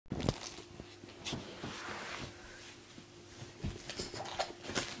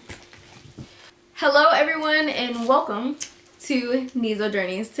Hello everyone and welcome to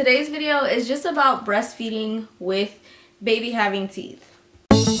NezoJourneys. Today's video is just about breastfeeding with baby having teeth.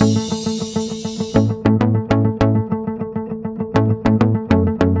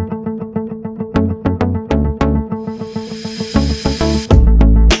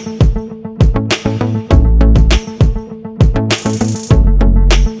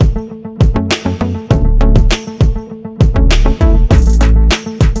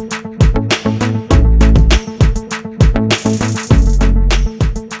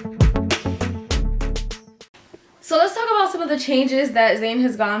 So let's talk about some of the changes that Zane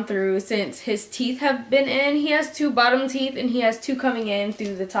has gone through since his teeth have been in. He has two bottom teeth and he has two coming in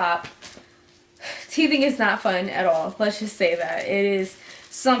through the top. Teething is not fun at all. Let's just say that. It is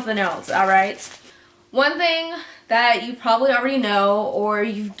something else, alright? One thing that you probably already know or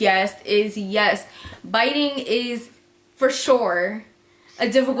you've guessed is yes, biting is for sure a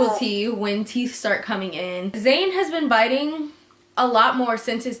difficulty when teeth start coming in. Zane has been biting a lot more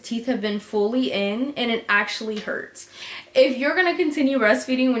since his teeth have been fully in, and it actually hurts. If you're gonna continue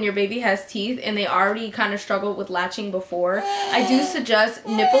breastfeeding when your baby has teeth and they already kind of struggled with latching before, I do suggest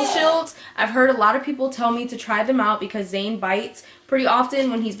nipple shields. I've heard a lot of people tell me to try them out because Zane bites pretty often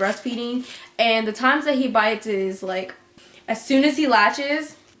when he's breastfeeding, and the times that he bites is like as soon as he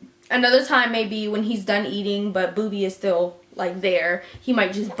latches. Another time may be when he's done eating but booby is still like there, he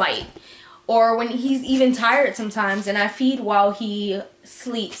might just bite. Or when he's even tired sometimes, and I feed while he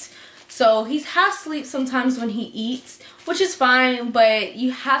sleeps. So he's half asleep sometimes when he eats, which is fine, but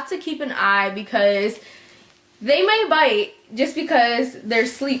you have to keep an eye because they may bite just because they're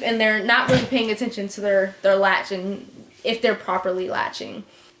asleep and they're not really paying attention to their latch and if they're properly latching.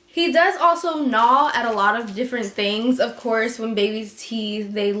 He does also gnaw at a lot of different things. Of course, when baby's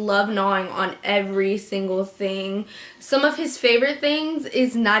teeth, they love gnawing on every single thing. Some of his favorite things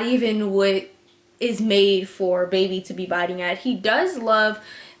is not even what is made for baby to be biting at. He does love,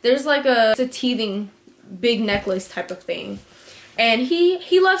 there's like it's a teething big necklace type of thing. And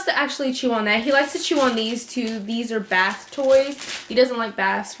he loves to actually chew on that. He likes to chew on these two. These are bath toys. He doesn't like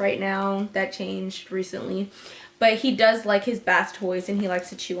baths right now. That changed recently. But he does like his bath toys and he likes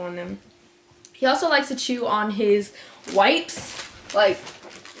to chew on them. He also likes to chew on his wipes like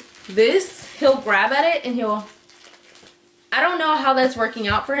this. He'll grab at it and he'll, I don't know how that's working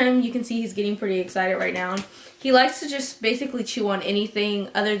out for him. You can see he's getting pretty excited right now. He likes to just basically chew on anything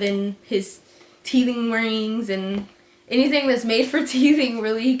other than his teething rings, and anything that's made for teething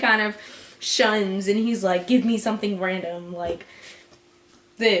really he kind of shuns, and he's like, give me something random like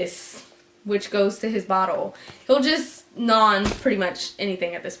this, which goes to his bottle. He'll just gnaw on pretty much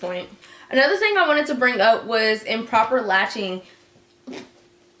anything at this point. Another thing I wanted to bring up was improper latching.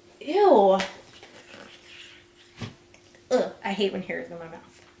 Ew. Ugh, I hate when hair is in my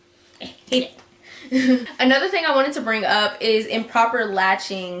mouth. I hate it. Another thing I wanted to bring up is improper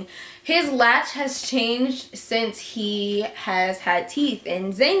latching. His latch has changed since he has had teeth,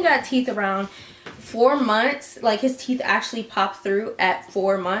 and Zane got teeth around 4 months. Like his teeth actually popped through at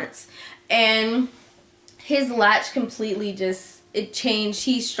 4 months. And his latch completely just, it changed.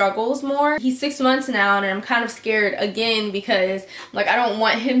 He struggles more. He's 6 months now and I'm kind of scared again because like I don't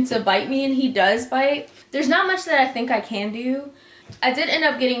want him to bite me, and he does bite. There's not much that I think I can do. I did end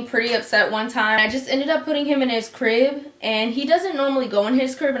up getting pretty upset one time. I just ended up putting him in his crib, and he doesn't normally go in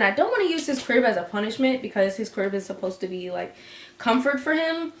his crib, and I don't want to use his crib as a punishment because his crib is supposed to be like comfort for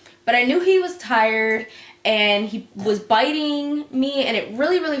him. But I knew he was tired and he was biting me and it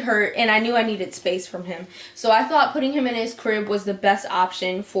really hurt, and I knew I needed space from him. So I thought putting him in his crib was the best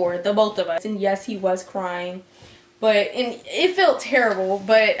option for the both of us. And yes, he was crying, and it felt terrible,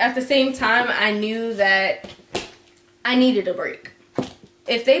 but at the same time I knew that I needed a break.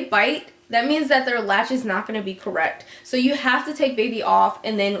 If they bite, that means that their latch is not going to be correct. So you have to take baby off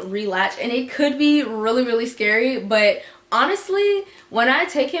and then relatch, and it could be really scary, but honestly, when I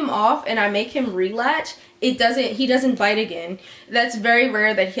take him off and I make him relatch, he doesn't bite again. That's very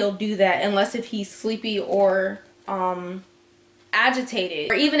rare that he'll do that unless if he's sleepy or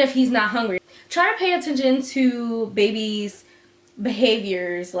agitated, or even if he's not hungry. Try to pay attention to baby's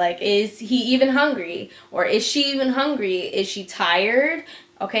behaviors, like is he even hungry, or is she even hungry, is she tired?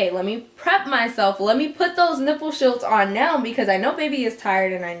 Okay, let me prep myself, let me put those nipple shields on now because I know baby is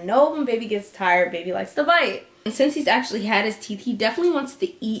tired, and I know when baby gets tired, baby likes to bite. And since he's actually had his teeth, he definitely wants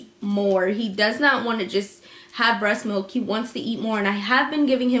to eat more. He does not want to just have breast milk. He wants to eat more, and I have been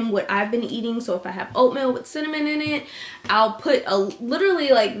giving him what I've been eating. So if I have oatmeal with cinnamon in it, I'll put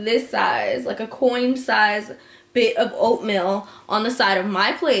literally like this size, like a coin size bit of oatmeal on the side of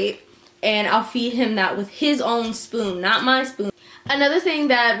my plate, and I'll feed him that with his own spoon, not my spoon. Another thing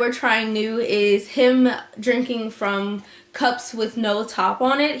that we're trying new is him drinking from cups with no top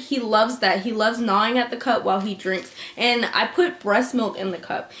on it. He loves that. He loves gnawing at the cup while he drinks. And I put breast milk in the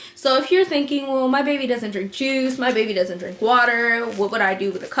cup. So if you're thinking, well, my baby doesn't drink juice, my baby doesn't drink water, what would I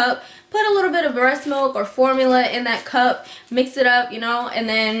do with a cup? Put a little bit of breast milk or formula in that cup, mix it up, you know, and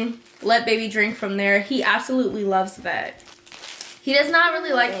then let baby drink from there. He absolutely loves that. He does not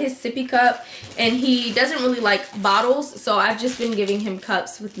really like his sippy cup, and he doesn't really like bottles, so I've just been giving him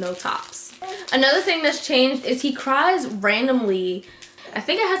cups with no tops. Another thing that's changed is he cries randomly. I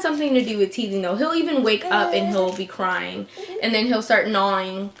think it has something to do with teething though. He'll even wake up and he'll be crying, and then he'll start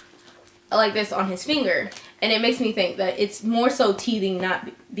gnawing like this on his finger. And it makes me think that it's more so teething, not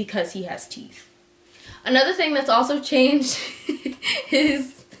because he has teeth. Another thing that's also changed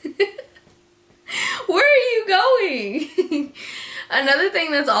is... Where are you going? Another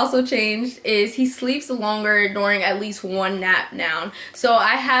thing that's also changed is he sleeps longer during at least one nap now. So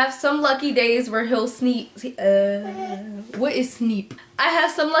I have some lucky days where he'll what is sneep? I have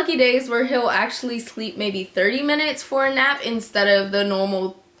some lucky days where he'll actually sleep maybe 30 minutes for a nap instead of the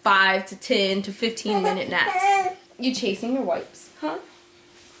normal 5 to 10 to 15 minute naps. You chasing your wipes, huh?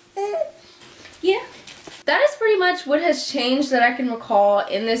 Yeah. That is pretty much what has changed that I can recall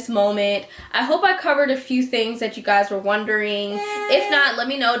in this moment. I hope I covered a few things that you guys were wondering. If not, let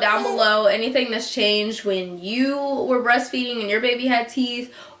me know down below anything that's changed when you were breastfeeding and your baby had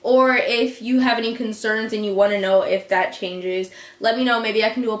teeth, or if you have any concerns and you want to know if that changes. Let me know. Maybe I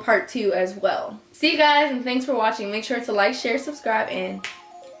can do a part 2 as well. See you guys, and thanks for watching. Make sure to like, share, subscribe, and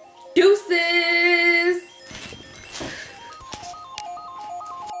deuces!